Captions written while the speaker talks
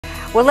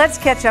Well, let's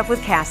catch up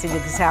with Cassidy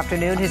this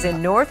afternoon, who's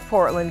in North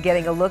Portland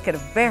getting a look at a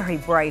very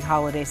bright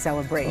holiday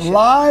celebration.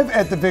 Live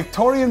at the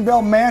Victorian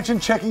Belle Mansion,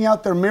 checking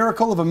out their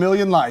miracle of a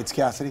million lights,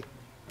 Cassidy.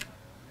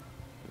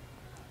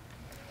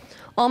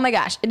 Oh my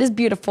gosh, it is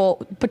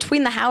beautiful.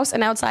 Between the house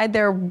and outside,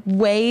 there are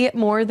way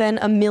more than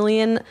 1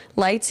 million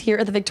lights here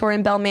at the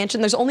Victorian Belle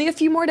Mansion. There's only a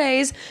few more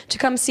days to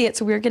come see it,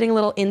 so we're getting a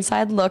little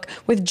inside look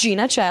with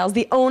Gina Childs,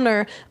 the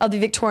owner of the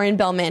Victorian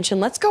Belle Mansion.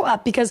 Let's go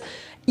up because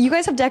you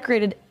guys have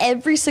decorated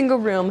every single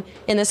room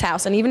in this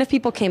house, and even if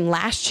people came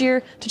last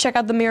year to check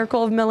out the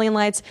miracle of a million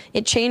lights,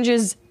 it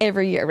changes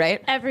every year,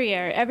 right? Every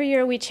year. Every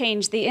year we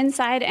change the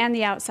inside and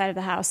the outside of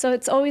the house, so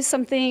it's always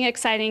something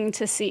exciting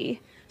to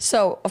see.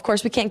 So, of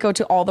course, we can't go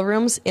to all the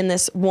rooms in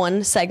this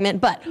one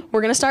segment, but we're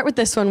going to start with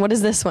this one. What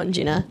is this one,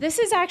 Gina? This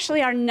is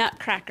actually our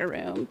Nutcracker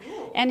room.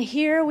 And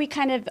here we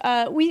kind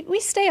of, we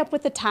stay up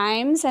with the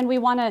times, and we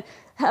want to,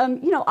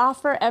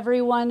 offer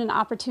everyone an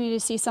opportunity to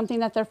see something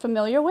that they're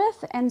familiar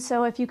with. And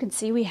so if you can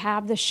see, we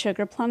have the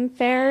Sugar Plum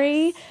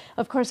Fairy.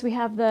 Of course, we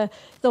have the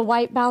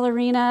white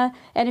ballerina.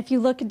 And if you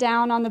look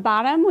down on the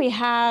bottom, we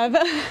have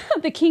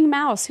the King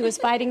Mouse, who is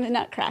fighting the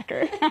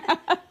Nutcracker.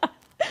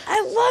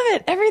 I love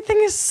it. Everything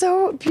is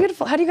so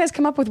beautiful. How do you guys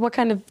come up with what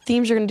kind of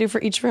themes you're going to do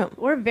for each room?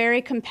 We're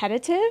very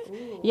competitive.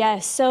 Ooh.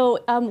 Yes, so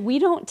we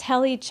don't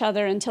tell each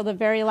other until the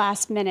very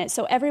last minute.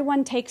 So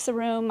everyone takes a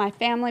room, my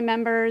family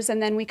members,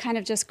 and then we kind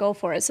of just go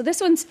for it. So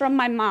this one's from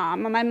my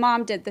mom. My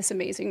mom did this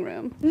amazing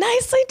room.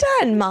 Nicely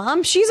done,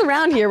 Mom. She's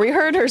around here. We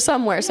heard her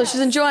somewhere, so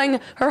she's enjoying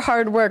her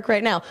hard work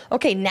right now.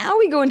 Okay, now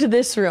we go into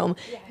this room.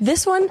 Yes.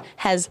 This one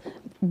has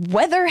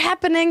weather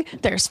happening.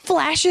 There's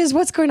flashes.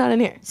 What's going on in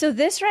here? So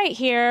this right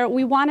here,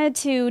 we wanted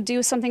to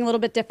do something a little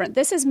bit different.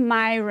 This is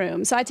my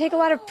room, so I take a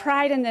lot of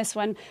pride in this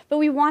one, but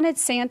we wanted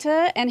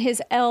Santa and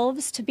his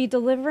elves to be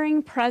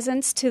delivering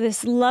presents to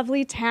this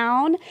lovely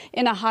town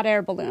in a hot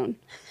air balloon.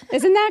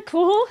 Isn't that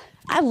cool?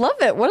 I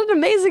love it. What an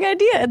amazing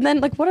idea. And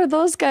then, what are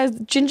those guys,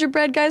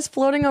 gingerbread guys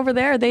floating over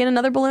there? Are they in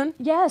another balloon?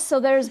 Yeah, so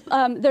there's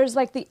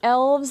like the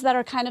elves that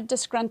are kind of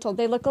disgruntled.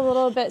 They look a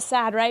little bit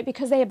sad, right?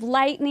 Because they have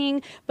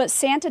lightning, but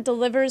Santa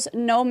delivers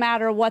no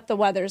matter what the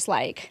weather's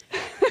like.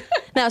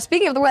 Now,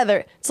 speaking of the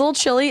weather, it's a little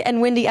chilly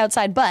and windy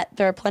outside, but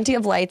there are plenty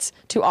of lights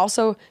to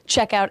also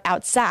check out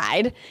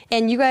outside.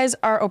 And you guys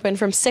are open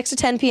from 6 to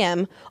 10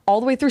 p.m. all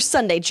the way through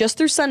Sunday, just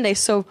through Sunday.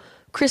 So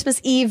Christmas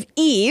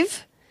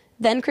Eve,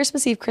 then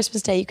Christmas Eve,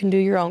 Christmas Day, you can do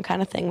your own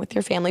kind of thing with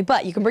your family.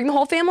 But you can bring the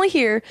whole family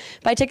here,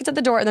 buy tickets at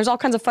the door, and there's all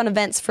kinds of fun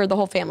events for the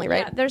whole family,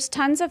 right? Yeah, there's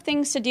tons of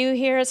things to do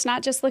here. It's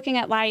not just looking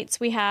at lights.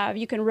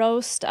 You can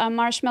roast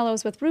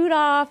marshmallows with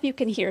Rudolph. You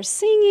can hear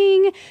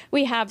singing.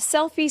 We have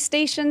selfie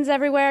stations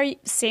everywhere,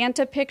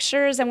 Santa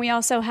pictures, and we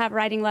also have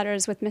writing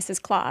letters with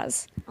Mrs.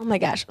 Claus. Oh my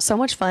gosh, so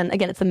much fun.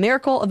 Again, it's the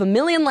miracle of a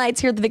million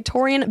lights here at the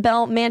Victorian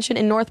Belle Mansion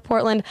in North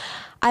Portland.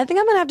 I think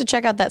I'm going to have to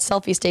check out that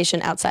selfie station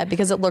outside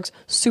because it looks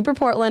super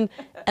Portland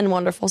and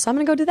wonderful. So I'm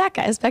going to go do that,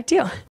 guys. Back to you.